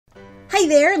Hi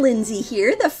there, Lindsay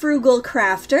here, the Frugal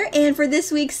Crafter, and for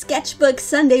this week's Sketchbook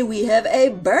Sunday we have a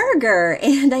burger,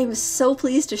 and I'm so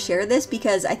pleased to share this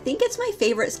because I think it's my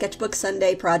favorite Sketchbook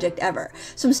Sunday project ever.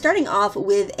 So I'm starting off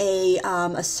with a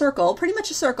circle, pretty much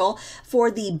a circle,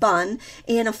 for the bun,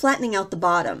 and I'm flattening out the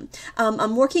bottom.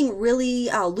 I'm working really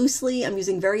loosely. I'm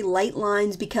using very light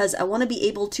lines because I want to be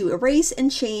able to erase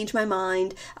and change my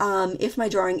mind if my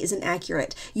drawing isn't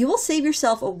accurate. You will save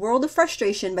yourself a world of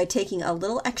frustration by taking a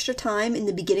little extra time in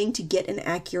the beginning to get an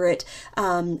accurate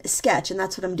sketch, and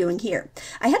that's what I'm doing here.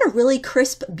 I had a really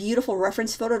crisp, beautiful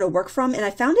reference photo to work from, and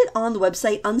I found it on the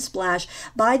website Unsplash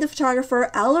by the photographer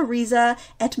Arteza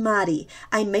et Madi.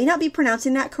 I may not be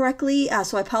pronouncing that correctly,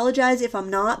 so I apologize if I'm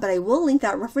not, but I will link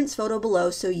that reference photo below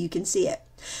so you can see it.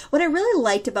 What I really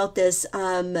liked about this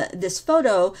this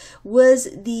photo was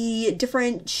the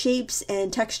different shapes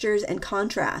and textures and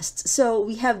contrasts. So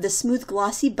we have the smooth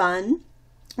glossy bun.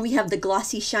 We have the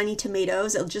glossy, shiny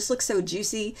tomatoes. It'll just look so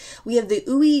juicy. We have the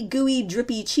ooey, gooey,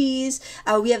 drippy cheese.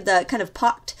 We have the kind of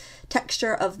pocked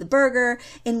texture of the burger,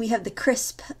 and we have the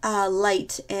crisp,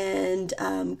 light, and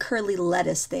curly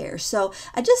lettuce there. So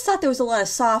I just thought there was a lot of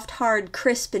soft, hard,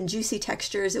 crisp, and juicy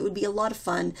textures. It would be a lot of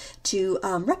fun to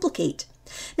replicate.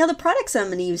 Now the products I'm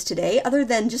going to use today, other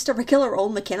than just a regular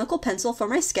old mechanical pencil for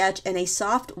my sketch and a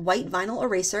soft white vinyl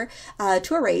eraser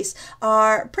to erase,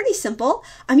 are pretty simple.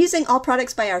 I'm using all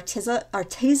products by Arteza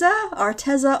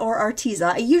or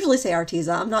Arteza. I usually say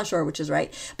Arteza, I'm not sure which is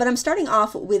right, but I'm starting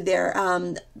off with their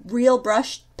real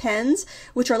brush pens,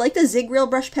 which are like the Zig Real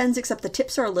brush pens, except the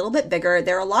tips are a little bit bigger.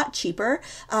 They're a lot cheaper,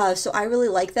 so I really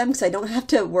like them because I don't have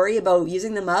to worry about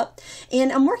using them up.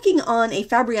 And I'm working on a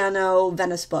Fabriano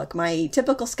Venice book, my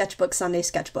typical sketchbook, Sunday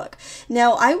sketchbook.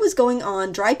 Now, I was going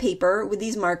on dry paper with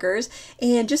these markers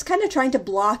and just kind of trying to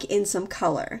block in some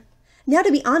color. Now,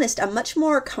 to be honest, I'm much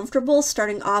more comfortable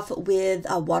starting off with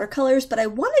watercolors, but I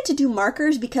wanted to do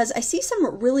markers because I see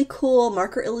some really cool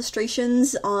marker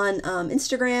illustrations on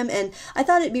Instagram, and I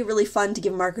thought it'd be really fun to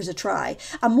give markers a try.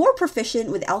 I'm more proficient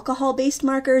with alcohol-based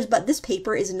markers, but this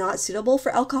paper is not suitable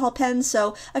for alcohol pens,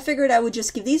 so I figured I would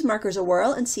just give these markers a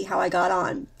whirl and see how I got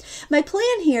on. My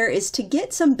plan here is to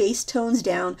get some base tones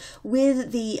down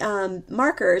with the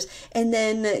markers and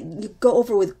then go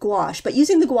over with gouache, but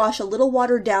using the gouache a little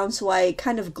watered down so I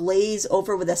kind of glaze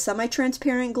over with a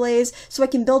semi-transparent glaze so I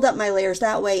can build up my layers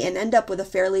that way and end up with a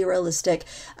fairly realistic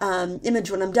image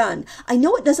when I'm done. I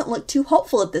know it doesn't look too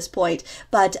hopeful at this point,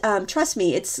 but trust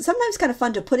me, it's sometimes kind of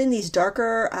fun to put in these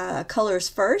darker colors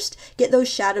first, get those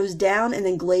shadows down, and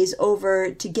then glaze over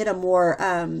to get a more,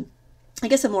 I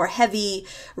guess, a more heavy,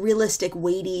 realistic,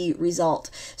 weighty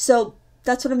result. So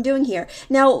that's what I'm doing here.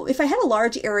 Now, if I had a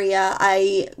large area,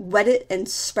 I wet it and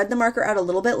spread the marker out a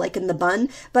little bit, like in the bun,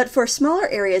 but for smaller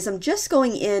areas, I'm just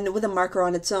going in with a marker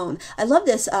on its own. I love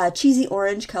this cheesy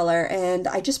orange color, and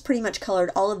I just pretty much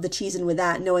colored all of the cheese in with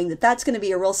that, knowing that that's going to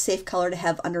be a real safe color to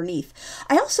have underneath.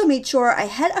 I also made sure I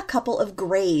had a couple of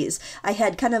grays. I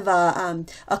had kind of a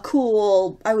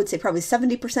cool, I would say probably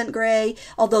 70% gray,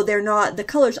 although they're not, the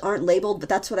colors aren't labeled, but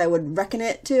that's what I would reckon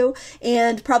it to,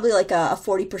 and probably like a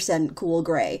 40% cool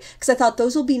gray, because I thought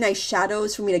those will be nice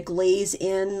shadows for me to glaze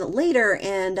in later,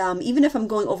 and even if I'm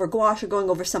going over gouache or going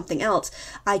over something else,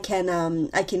 I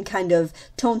can kind of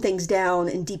tone things down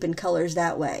and deepen colors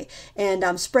that way. And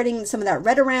I'm spreading some of that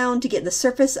red around to get the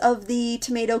surface of the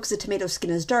tomato, because the tomato skin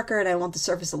is darker and I want the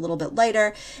surface a little bit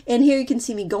lighter. And here you can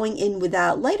see me going in with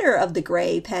that lighter of the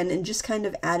gray pen and just kind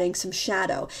of adding some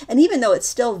shadow. And even though it's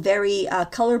still very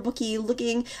color booky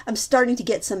looking, I'm starting to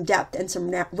get some depth and some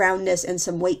roundness and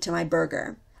some weight to my burger.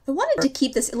 I wanted to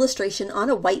keep this illustration on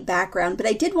a white background, but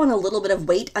I did want a little bit of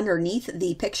weight underneath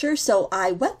the picture, so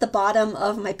I wet the bottom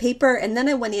of my paper and then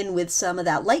I went in with some of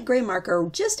that light gray marker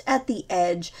just at the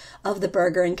edge of the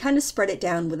burger and kind of spread it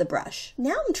down with a brush.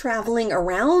 Now I'm traveling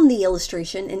around the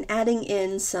illustration and adding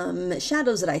in some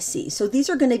shadows that I see. So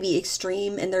these are going to be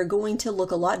extreme and they're going to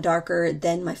look a lot darker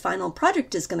than my final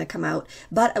project is going to come out,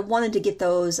 but I wanted to get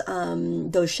those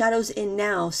shadows in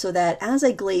now so that as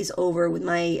I glaze over with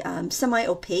my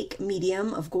semi-opaque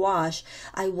medium of gouache,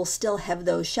 I will still have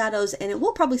those shadows, and it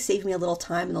will probably save me a little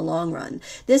time in the long run.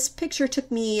 This picture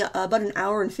took me about an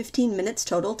hour and 15 minutes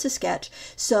total to sketch,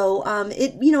 so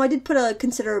I did put a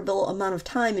considerable amount of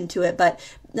time into it, but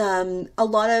a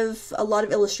lot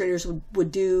of illustrators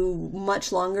would do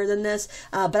much longer than this,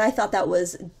 but I thought that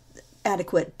was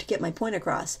adequate to get my point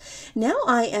across. Now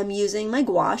I am using my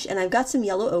gouache, and I've got some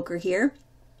yellow ochre here.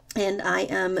 and I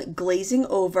am glazing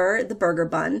over the burger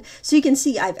bun. So you can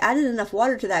see I've added enough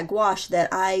water to that gouache that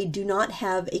I do not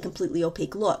have a completely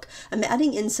opaque look. I'm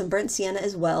adding in some burnt sienna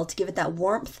as well to give it that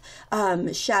warmth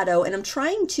shadow, and I'm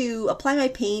trying to apply my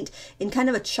paint in kind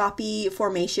of a choppy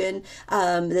formation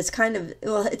that's kind of,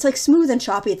 well, it's like smooth and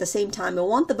choppy at the same time. I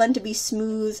want the bun to be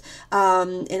smooth,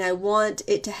 and I want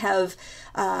it to have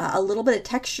a little bit of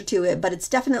texture to it, but it's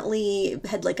definitely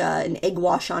had like an egg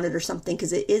wash on it or something,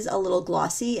 because it is a little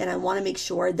glossy, and I want to make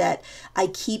sure that I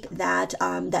keep that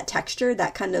that texture,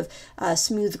 that kind of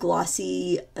smooth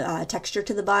glossy texture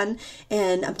to the bun.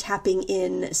 And I'm tapping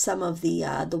in some of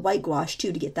the white gouache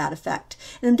too to get that effect.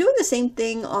 And I'm doing the same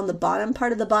thing on the bottom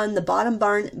part of the bun. The bottom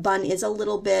bun is a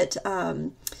little bit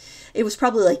it was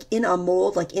probably like in a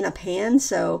mold, like in a pan,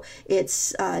 so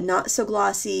it's not so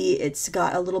glossy. It's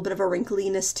got a little bit of a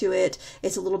wrinkliness to it.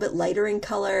 It's a little bit lighter in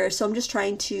color, so I'm just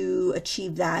trying to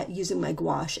achieve that using my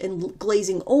gouache and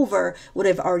glazing over what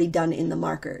I've already done in the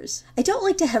markers. I don't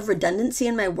like to have redundancy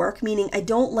in my work, meaning I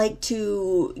don't like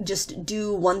to just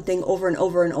do one thing over and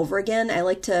over and over again. I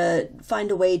like to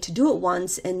find a way to do it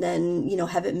once and then, you know,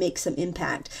 have it make some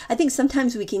impact. I think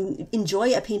sometimes we can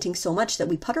enjoy a painting so much that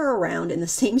we putter around in the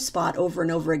same spot over and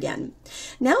over again.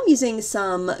 Now I'm using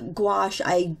some gouache.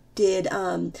 I did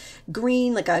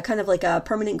green, like a kind of like a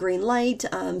permanent green light,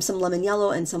 some lemon yellow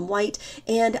and some white,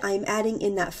 and I'm adding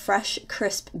in that fresh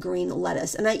crisp green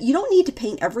lettuce. And you don't need to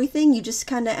paint everything, you just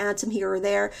kind of add some here or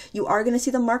there. You are going to see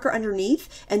the marker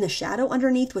underneath and the shadow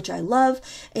underneath, which I love,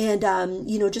 and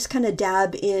you know, just kind of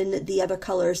dab in the other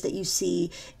colors that you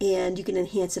see, and you can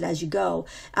enhance it as you go.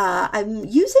 I'm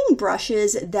using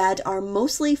brushes that are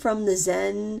mostly from the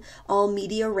Zen All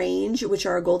Media range, which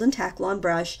are a golden Taklon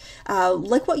brush,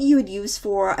 like what you would use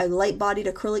for a light-bodied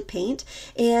acrylic paint,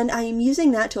 and I am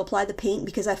using that to apply the paint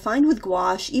because I find with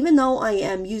gouache, even though I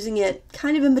am using it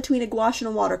kind of in between a gouache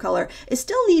and a watercolor, it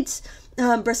still needs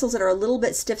bristles that are a little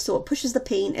bit stiff, so it pushes the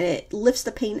paint and it lifts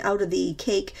the paint out of the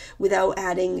cake without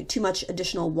adding too much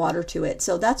additional water to it.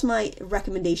 So that's my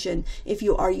recommendation if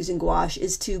you are using gouache,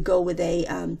 is to go with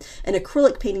an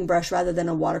acrylic painting brush rather than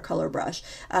a watercolor brush.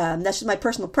 That's just my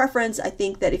personal preference. I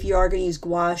think that if you are going to use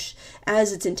gouache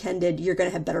as it's intended, you're going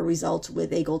to have better results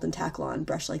with a golden Taklon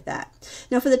brush like that.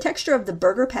 Now for the texture of the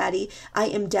burger patty, I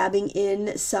am dabbing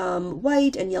in some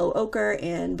white and yellow ochre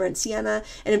and burnt sienna,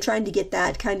 and I'm trying to get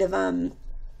that kind of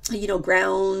you know,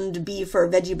 ground beef or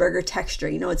veggie burger texture.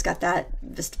 You know, it's got that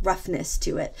just roughness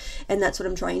to it, and that's what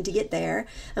I'm trying to get there.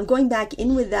 I'm going back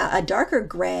in with a darker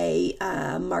gray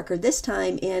marker this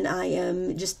time, and I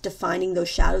am just defining those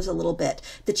shadows a little bit.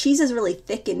 The cheese is really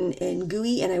thick and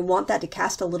gooey, and I want that to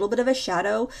cast a little bit of a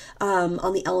shadow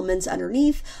on the elements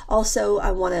underneath. Also,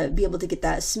 I want to be able to get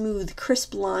that smooth,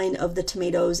 crisp line of the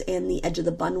tomatoes and the edge of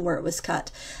the bun where it was cut.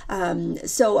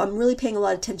 So I'm really paying a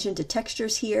lot of attention to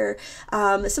textures here.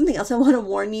 Something else I want to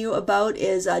warn you about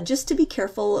is just to be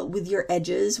careful with your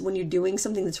edges when you're doing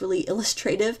something that's really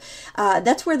illustrative.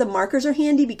 That's where the markers are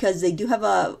handy because they do have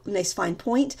a nice fine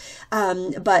point,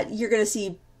 but you're going to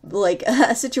see like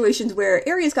situations where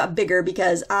areas got bigger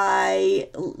because I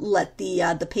let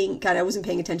the paint I wasn't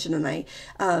paying attention, and I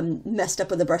messed up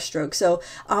with the brush stroke. So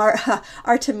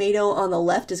our tomato on the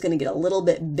left is going to get a little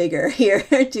bit bigger here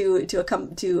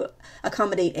to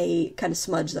accommodate a kind of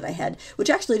smudge that I had,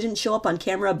 which actually didn't show up on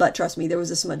camera, but trust me, there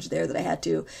was a smudge there that I had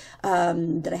to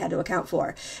account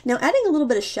for. Now adding a little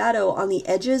bit of shadow on the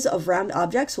edges of round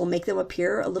objects will make them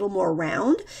appear a little more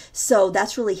round, so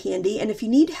that's really handy. And if you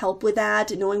need help with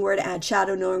that, knowing where to add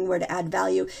shadow, knowing where to add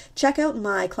value, check out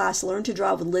my class Learn to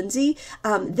Draw with Lindsay.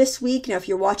 This week, now if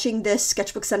you're watching this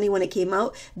Sketchbook Sunday when it came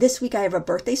out, this week I have a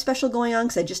birthday special going on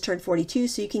because I just turned 42,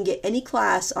 so you can get any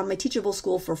class on my Teachable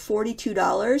School for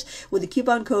 $42 with the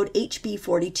coupon code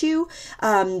HB42.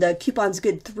 The coupon's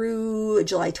good through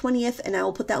July 20th, and I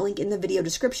will put that link in the video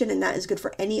description, and that is good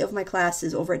for any of my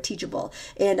classes over at Teachable.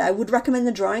 And I would recommend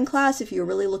the drawing class if you're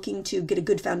really looking to get a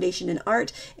good foundation in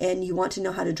art and you want to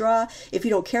know how to draw. If you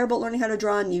don't care about learning how to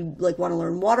draw and you want to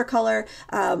learn watercolor,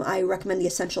 I recommend the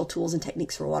Essential Tools and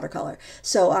Techniques for Watercolor.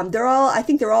 So I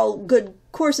think they're all good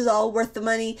courses, all worth the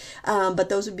money, but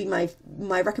those would be my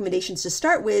recommendations to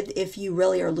start with if you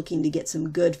really are looking to get some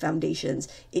good foundations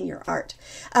in your art.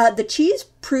 The cheese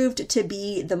proved to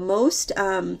be the most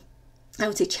I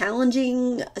would say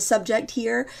challenging subject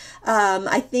here.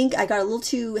 I think I got a little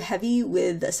too heavy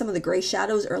with some of the gray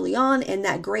shadows early on, and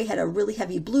that gray had a really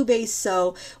heavy blue base.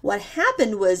 So what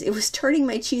happened was it was turning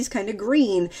my cheese kind of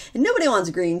green, and nobody wants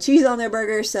green cheese on their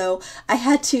burger. So I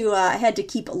had to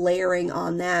keep layering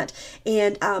on that.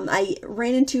 And I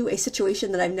ran into a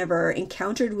situation that I've never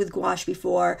encountered with gouache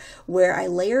before, where I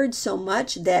layered so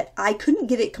much that I couldn't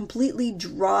get it completely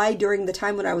dry during the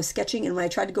time when I was sketching, and when I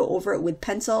tried to go over it with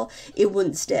pencil, it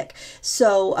wouldn't stick.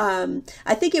 So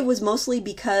I think it was mostly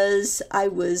because I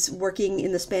was working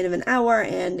in the span of an hour,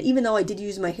 and even though I did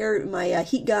use my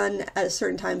heat gun at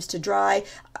certain times to dry,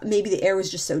 maybe the air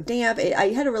was just so damp. I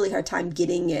had a really hard time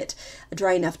getting it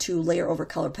dry enough to layer over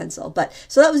color pencil. But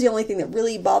so that was the only thing that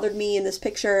really bothered me in this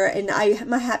picture, and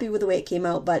I'm happy with the way it came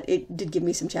out, but it did give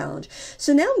me some challenge.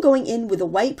 So now I'm going in with a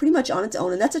white pretty much on its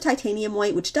own, and that's a titanium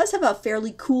white, which does have a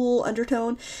fairly cool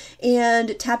undertone,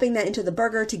 and tapping that into the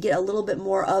burger to get a little bit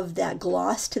more of that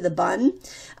gloss to the bun.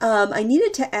 I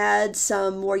needed to add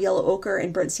some more yellow ochre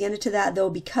and burnt sienna to that, though,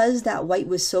 because that white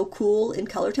was so cool in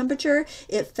color temperature.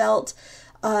 It felt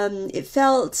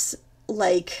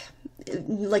like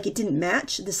it didn't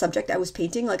match the subject I was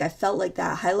painting. Like I felt like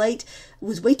that highlight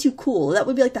was way too cool. That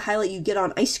would be like the highlight you get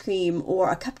on ice cream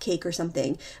or a cupcake or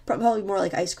something. Probably more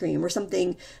like ice cream or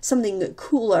something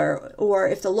cooler. Or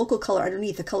if the local color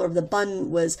underneath, the color of the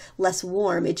bun, was less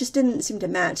warm, it just didn't seem to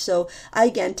match. So I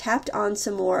again tapped on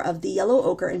some more of the yellow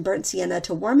ochre and burnt sienna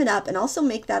to warm it up and also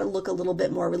make that look a little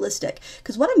bit more realistic.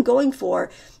 Because what I'm going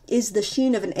for is the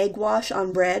sheen of an egg wash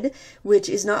on bread, which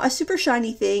is not a super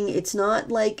shiny thing. It's not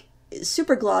like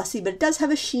super glossy, but it does have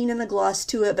a sheen and a gloss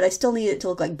to it, but I still need it to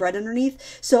look like bread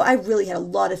underneath. So I really had a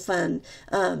lot of fun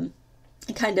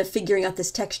kind of figuring out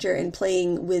this texture and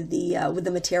playing with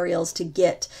the materials to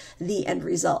get the end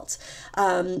results.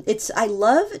 I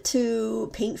love to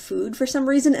paint food for some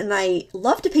reason, and I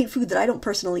love to paint food that I don't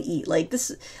personally eat. Like this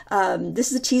is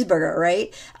a cheeseburger,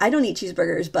 right? I don't eat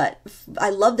cheeseburgers, but I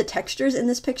love the textures in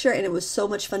this picture, and it was so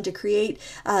much fun to create.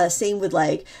 Same with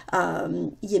like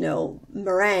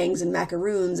meringues and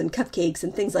macaroons and cupcakes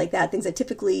and things like that, things I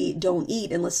typically don't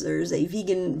eat unless there's a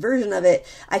vegan version of it.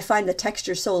 I find the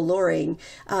texture so alluring.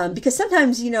 Because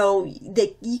sometimes, you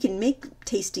can make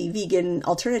tasty vegan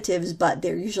alternatives, but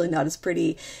they're usually not as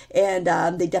pretty, and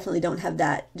they definitely don't have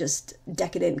that just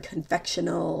decadent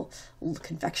confectional,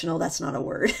 that's not a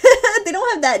word. They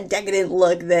don't have that decadent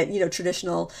look that,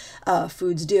 traditional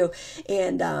foods do.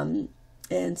 And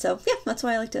so, yeah, that's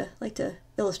why I like to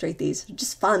illustrate these.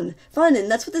 Just fun, and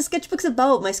that's what the sketchbook's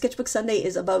about. My Sketchbook Sunday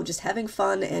is about just having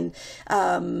fun and,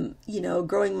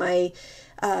 growing my,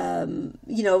 trying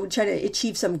to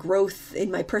achieve some growth in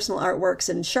my personal artworks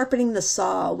and sharpening the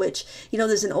saw, which,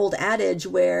 there's an old adage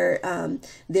where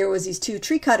there was these two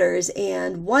tree cutters,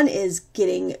 and one is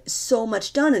getting so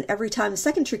much done, and every time the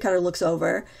second tree cutter looks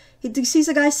over, he sees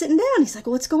a guy sitting down. He's like,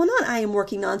 what's going on? I am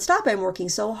working nonstop. I'm working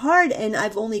so hard, and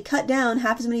I've only cut down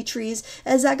half as many trees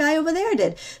as that guy over there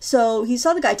did. So he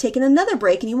saw the guy taking another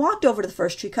break, and he walked over to the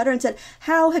first tree cutter and said,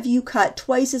 how have you cut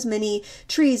twice as many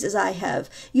trees as I have?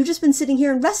 You've just been sitting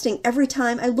here and resting every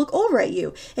time I look over at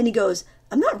you. And he goes,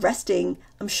 I'm not resting,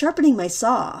 I'm sharpening my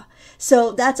saw.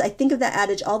 So I think of that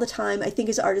adage all the time. I think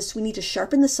as artists, we need to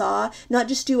sharpen the saw, not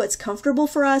just do what's comfortable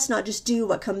for us, not just do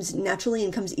what comes naturally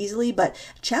and comes easily, but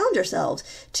challenge ourselves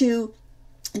to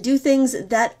do things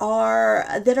that are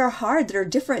hard, that are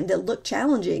different, that look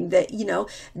challenging, that,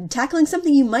 tackling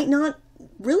something you might not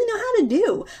really know how to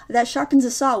do. That sharpens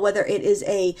a saw, whether it is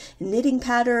a knitting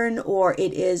pattern, or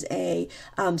it is a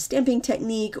stamping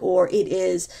technique, or it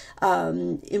is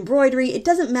embroidery. It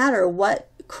doesn't matter what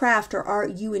craft or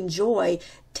art you enjoy.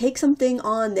 Take something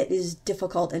on that is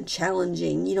difficult and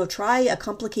challenging. Try a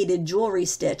complicated jewelry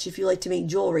stitch if you like to make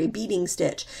jewelry, beading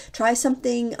stitch. Try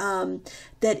something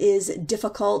that is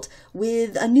difficult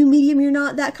with a new medium you're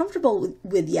not that comfortable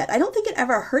with yet. I don't think it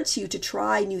ever hurts you to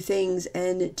try new things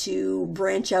and to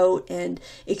branch out and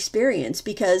experience,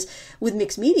 because with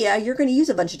mixed media, you're going to use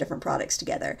a bunch of different products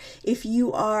together. If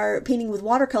you are painting with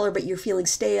watercolor, but you're feeling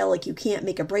stale, like you can't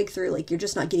make a breakthrough, like you're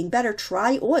just not getting better,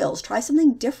 try oils, try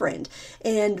something different.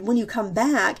 And when you come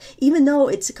back, even though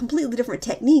it's completely different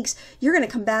techniques, you're going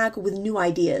to come back with new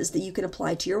ideas that you can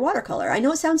apply to your watercolor. I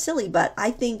know it sounds silly, but I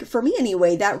think for me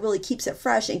anyway, that really keeps it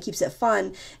fresh and keeps it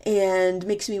fun and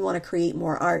makes me want to create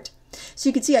more art. So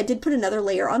you can see I did put another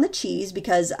layer on the cheese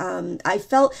because I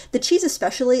felt the cheese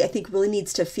especially I think really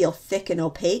needs to feel thick and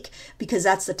opaque because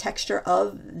that's the texture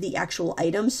of the actual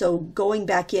item. So going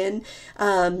back in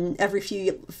every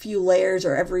few layers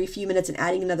or every few minutes and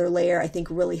adding another layer I think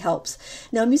really helps.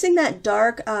 Now I'm using that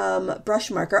dark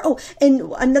brush marker. Oh,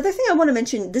 and another thing I want to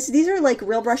mention, these are like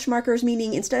real brush markers,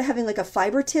 meaning instead of having like a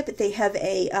fiber tip, they have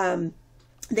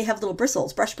little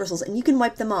bristles, brush bristles, and you can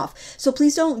wipe them off. So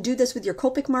please don't do this with your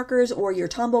Copic markers or your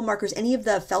Tombow markers, any of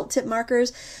the felt tip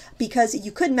markers, because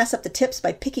you could mess up the tips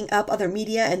by picking up other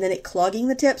media and then it clogging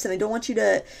the tips. And I don't want you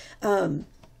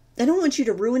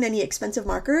to ruin any expensive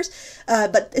markers,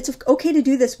 but it's okay to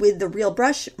do this with the real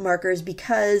brush markers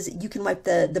because you can wipe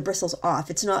the bristles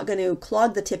off. It's not going to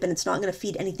clog the tip and it's not going to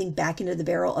feed anything back into the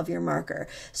barrel of your marker.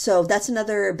 So that's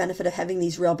another benefit of having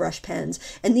these real brush pens.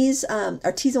 And these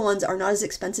Arteza ones are not as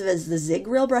expensive as the Zig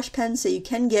real brush pens, so you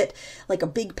can get like a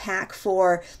big pack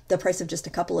for the price of just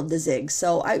a couple of the Zigs.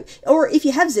 So or if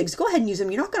you have Zigs, go ahead and use them.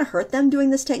 You're not going to hurt them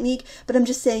doing this technique, but I'm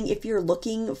just saying if you're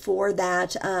looking for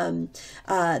that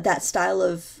that style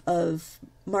of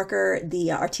marker, the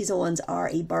Arteza ones are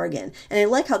a bargain. And I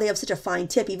like how they have such a fine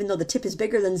tip. Even though the tip is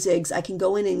bigger than Zig's, I can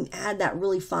go in and add that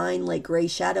really fine like gray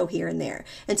shadow here and there.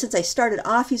 And since I started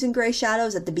off using gray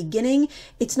shadows at the beginning,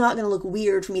 it's not going to look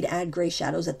weird for me to add gray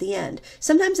shadows at the end.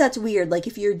 Sometimes that's weird, like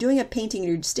if you're doing a painting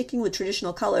and you're sticking with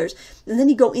traditional colors and then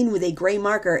you go in with a gray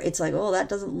marker, it's like, oh, that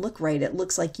doesn't look right. It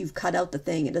looks like you've cut out the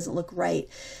thing. It doesn't look right.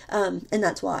 And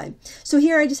that's why. So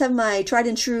here I just have my tried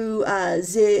and true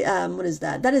what is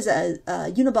that? That is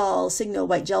a Uniball Signo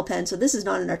white gel pen. So this is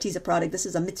not an Arteza product. This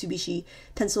is a Mitsubishi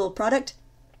pencil product.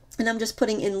 And I'm just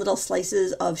putting in little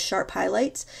slices of sharp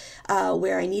highlights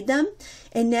where I need them.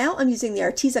 And now I'm using the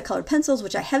Arteza colored pencils,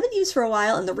 which I haven't used for a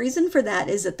while. And the reason for that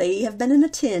is that they have been in a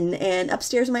tin. And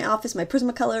upstairs in my office, my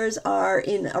Prismacolors are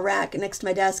in a rack next to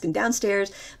my desk. And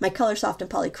downstairs, my Colorsoft and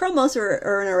Polychromos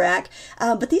are in a rack.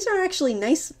 But these are actually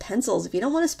nice pencils. If you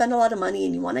don't want to spend a lot of money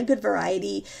and you want a good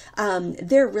variety,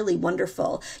 they're really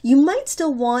wonderful. You might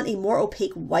still want a more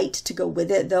opaque white to go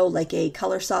with it, though, like a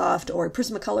Colorsoft or a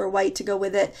Prismacolor white to go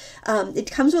with it.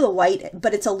 It comes with a white,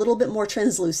 but it's a little bit more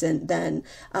translucent than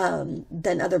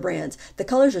other brands. The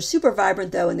colors are super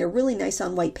vibrant though, and they're really nice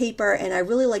on white paper, and I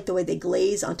really like the way they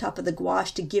glaze on top of the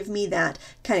gouache to give me that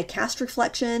kind of cast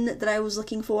reflection that I was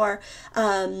looking for.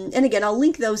 And again, I'll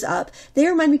link those up. They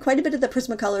remind me quite a bit of the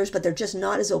Prismacolors, but they're just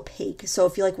not as opaque. So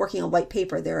if you like working on white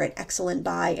paper, they're an excellent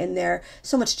buy, and they're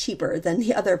so much cheaper than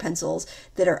the other pencils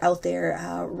that are out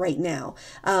there right now.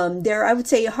 They're, I would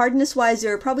say, hardness wise,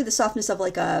 they're probably the softness of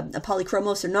like a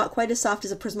Polychromos. They're not quite as soft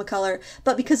as a Prismacolor,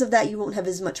 but because of that, you won't have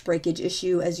as much breakage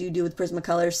issue as you do with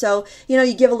Prismacolor. So, you know,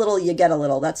 you give a little, you get a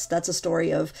little. That's a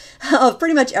story of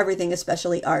pretty much everything,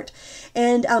 especially art.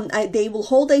 And they will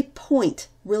hold a point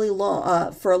really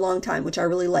long for a long time, which I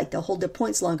really like. They'll hold their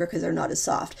points longer because they're not as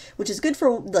soft, which is good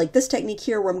for like this technique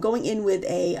here where I'm going in with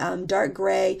a dark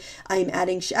gray. I'm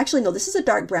adding, actually no, this is a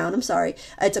dark brown, I'm sorry.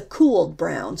 It's a cooled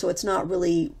brown, so it's not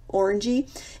really orangey.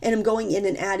 And I'm going in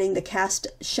and adding the cast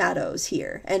shadows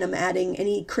here. And I'm adding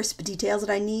any crisp details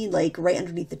that I need, like right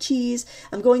underneath the cheese.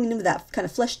 I'm going in with that kind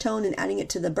of flesh tone and adding it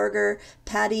to the burger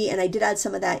patty. And I did add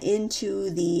some of that into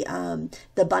the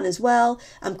bun as well.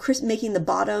 I'm making the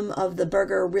bottom of the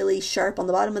burger really sharp on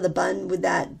the bottom of the bun with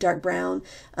that dark brown.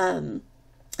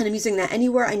 And I'm using that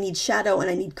anywhere I need shadow and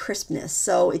I need crispness.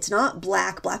 So it's not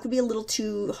black. Black would be a little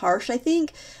too harsh, I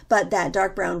think, but that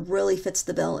dark brown really fits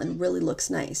the bill and really looks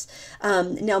nice.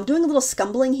 Now I'm doing a little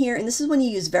scumbling here, and this is when you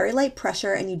use very light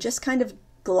pressure and you just kind of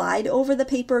glide over the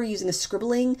paper using a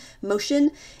scribbling motion,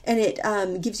 and it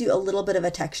gives you a little bit of a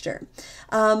texture.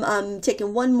 I'm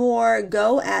taking one more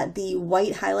go at the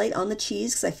white highlight on the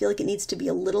cheese because I feel like it needs to be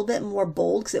a little bit more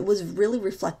bold because it was really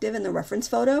reflective in the reference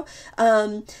photo.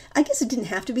 I guess it didn't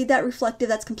have to be that reflective.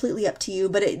 That's completely up to you,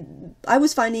 but I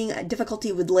was finding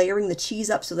difficulty with layering the cheese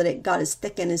up so that it got as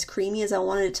thick and as creamy as I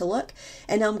wanted it to look.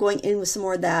 And now I'm going in with some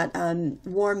more of that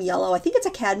warm yellow. I think it's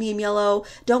a cadmium yellow.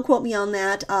 Don't quote me on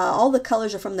that. All the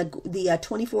colors are from the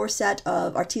 24 set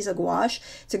of Arteza gouache.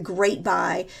 It's a great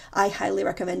buy. I highly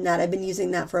recommend that. I've been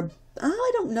using that for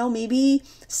I don't know, maybe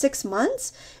 6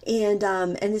 months, and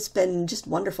it's been just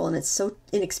wonderful, and it's so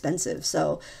inexpensive.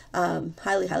 So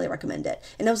highly recommend it.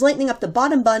 And I was lightening up the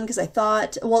bottom bun because I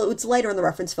thought, well, it's lighter in the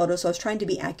reference photo, so I was trying to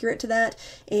be accurate to that.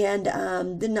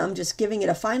 And then I'm just giving it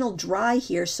a final dry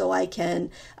here so I can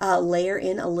layer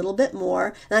in a little bit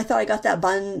more. And I thought I got that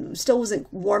bun, still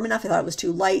wasn't warm enough. I thought it was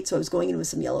too light, so I was going in with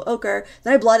some yellow ochre.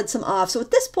 Then I blotted some off. So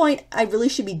at this point, I really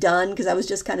should be done because I was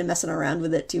just kind of messing around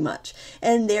with it too much.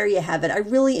 And there you have it. I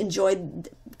really enjoyed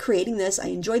creating this. I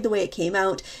enjoyed the way it came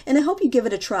out, and I hope you give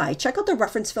it a try. Check out the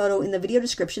reference photo in the video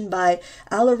description by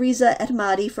Arteza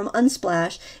Etmadi from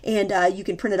Unsplash, and you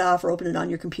can print it off or open it on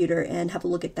your computer and have a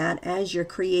look at that as you're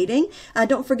creating.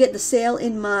 Don't forget the sale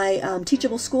in my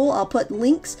Teachable School. I'll put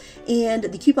links and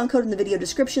the coupon code in the video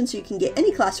description so you can get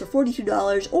any class for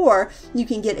 $42, or you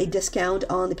can get a discount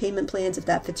on the payment plans if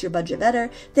that fits your budget better.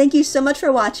 Thank you so much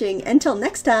for watching. Until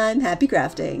next time, happy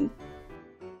crafting!